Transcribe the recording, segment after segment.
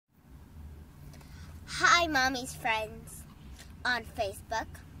Hi, Mommy's Friends on Facebook.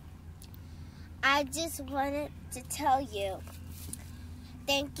 I just wanted to tell you,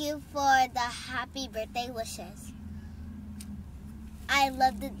 thank you for the happy birthday wishes. I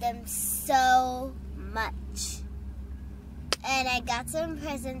loved them so much. And I got some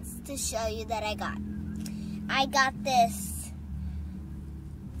presents to show you that I got. I got this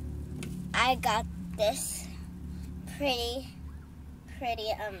pretty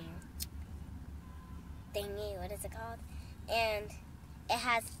thingy, what is it called? And it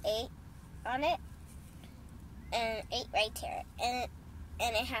has 8 on it, and 8 right here, and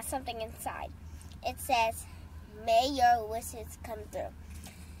it has something inside. It says, "May your wishes come through,"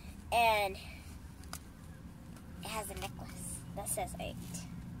 and it has a necklace that says 8.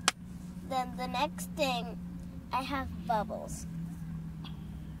 Then the next thing, I have bubbles.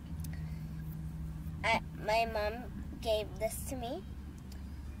 My mom gave this to me,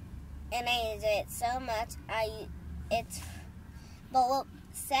 and I enjoy it so much. It's bubble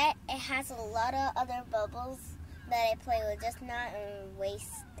set. It has a lot of other bubbles that I play with, just not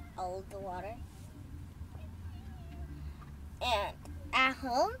waste all of the water. And at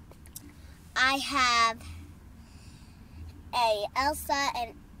home, I have a Elsa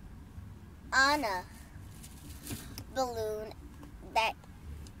and Anna balloon that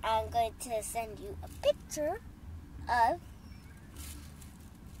I'm going to send you a picture of,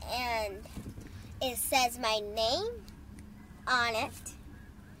 and it says my name on it,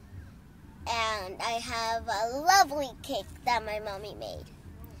 and I have a lovely cake that my mommy made.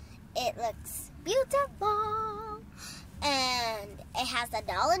 It looks beautiful, and it has a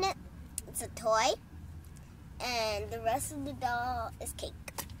doll in it. It's a toy, and the rest of the doll is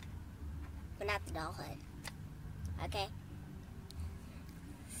cake, but not the doll head. Okay?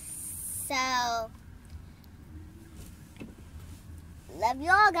 So, love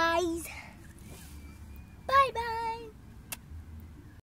you all, guys.